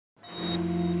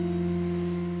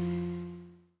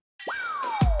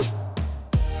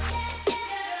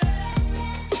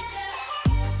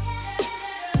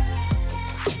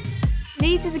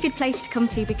Leeds is a good place to come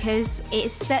to because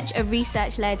it's such a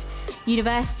research-led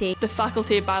university. The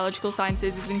Faculty of Biological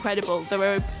Sciences is incredible.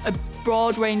 There are a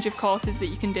broad range of courses that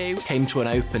you can do. Came to an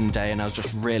open day and I was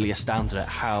just really astounded at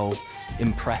how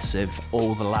impressive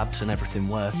all the labs and everything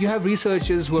were. You have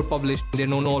researchers who are published, they're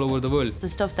known all over the world. The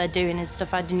stuff they're doing is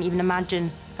stuff I didn't even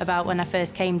imagine about when I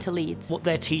first came to Leeds. What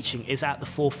they're teaching is at the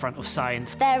forefront of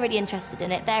science. They're really interested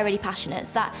in it, they're really passionate,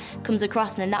 so that comes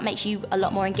across and that makes you a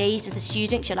lot more engaged as a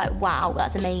student. You're like, wow,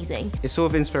 that's amazing. It's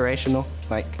sort of inspirational,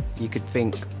 like you could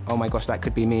think, oh my gosh, that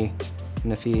could be me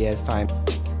in a few years' time.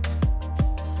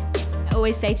 I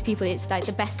always say to people it's like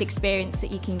the best experience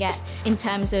that you can get in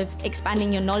terms of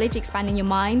expanding your knowledge, expanding your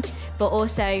mind, but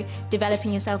also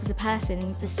developing yourself as a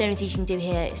person. There's so many things you can do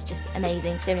here, it's just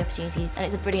amazing, so many opportunities, and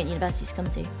it's a brilliant university to come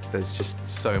to. There's just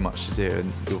so much to do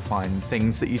and you'll find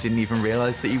things that you didn't even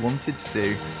realise that you wanted to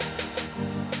do.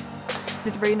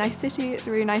 It's a really nice city, it's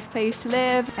a really nice place to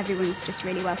live. Everyone's just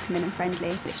really welcoming and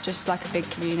friendly. It's just like a big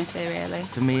community, really.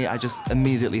 For me, I just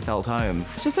immediately felt home.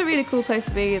 It's just a really cool place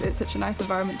to be, it's such a nice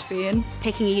environment to be in.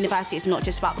 Picking a university is not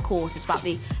just about the course, it's about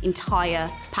the entire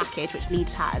package which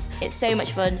Leeds has. It's so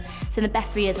much fun. It's been the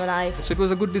best 3 years of my life. So it was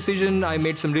a good decision. I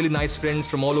made some really nice friends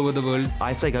from all over the world.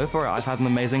 I'd say go for it. I've had an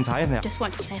amazing time here. Just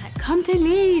want to say, like, come to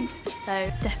Leeds.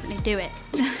 So definitely do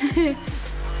it.